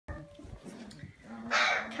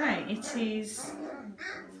It is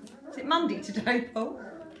it Monday today, Paul?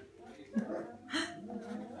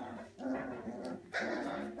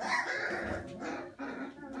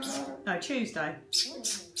 No, Tuesday.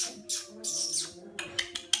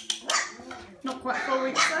 Not quite 4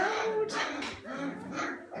 weeks old.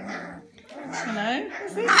 Hello,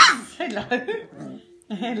 who's this? Hello.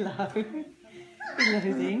 Hello. Hello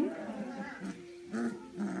then.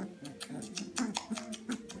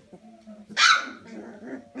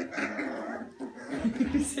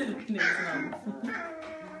 He's still looking at his mum.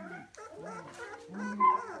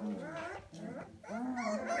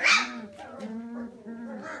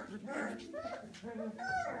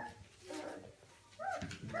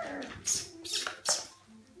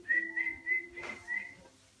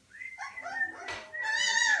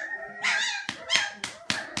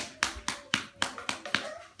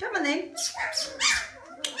 Come on then.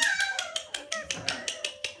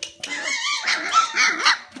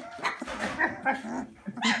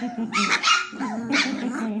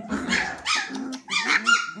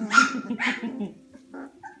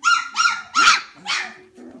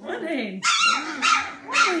 Come in.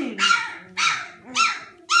 Come in.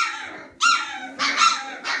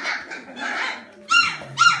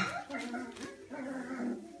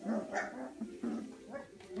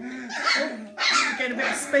 Get a bit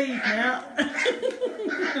of speed now.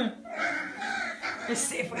 Let's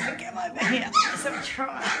see if we can get him over here. Let's have a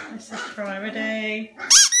try. Let's just try. Ready?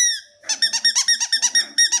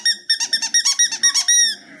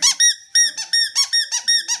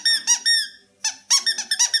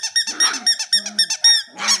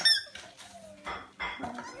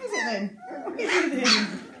 What is it then? What is it then?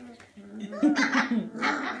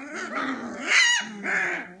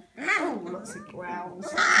 Oh, lots of growls,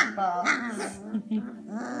 lots of barks.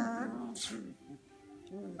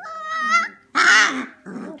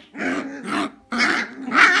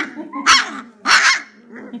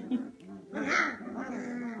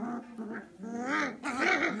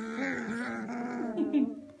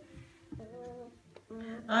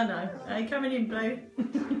 I know. Are you coming in, Blue?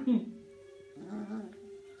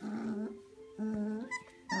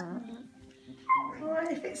 Well,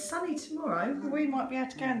 if it's sunny tomorrow, we might be able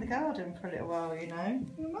to go in the garden for a little while, you know.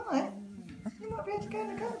 We might. You might be able to go in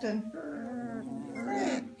the garden.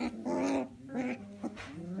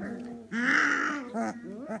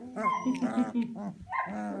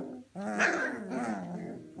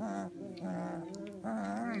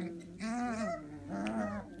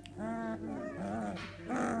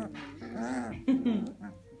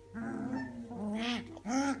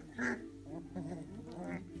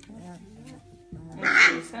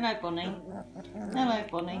 Hello, Bonnie. Hello,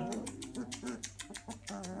 Bonnie.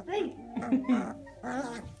 Hey.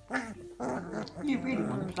 You really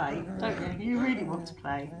want to play, don't you? You really want to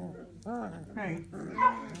play. Hey.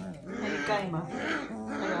 Hey, gamer.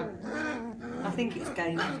 Hello. I think it's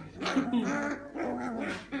gamer.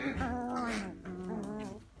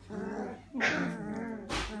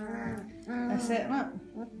 That's it, look.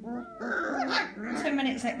 10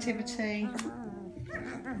 minutes activity.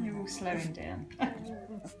 You're all slowing down.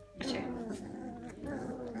 Bless you.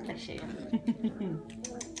 Bless you.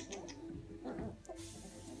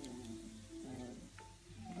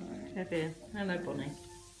 Here. Hello, Bonnie.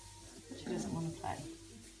 She doesn't want to play.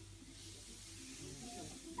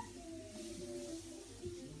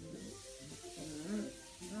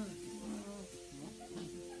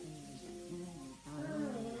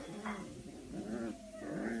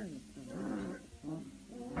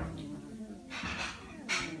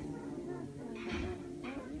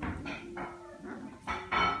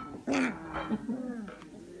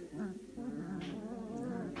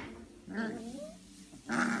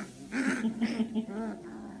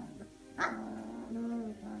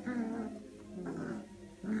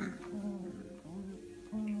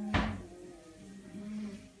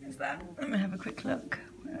 Who's that? Let me have a quick look.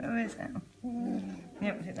 Who is it?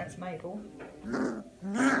 Yep, I think that's Mabel.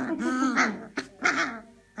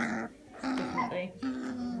 Definitely.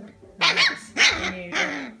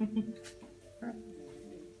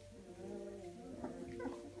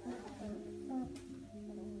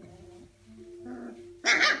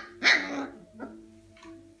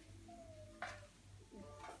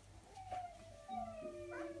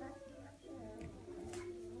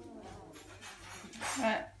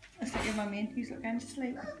 Right, let's let your mummy in. Who's not going to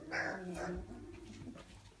sleep?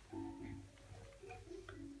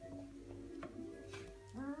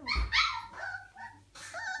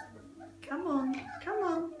 Come on, come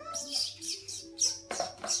on.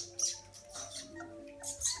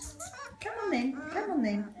 Come on then, come on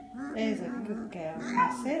then. There's a good girl.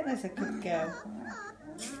 That's it, there's a good girl.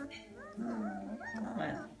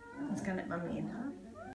 Well, Let's go let Mummy in, huh?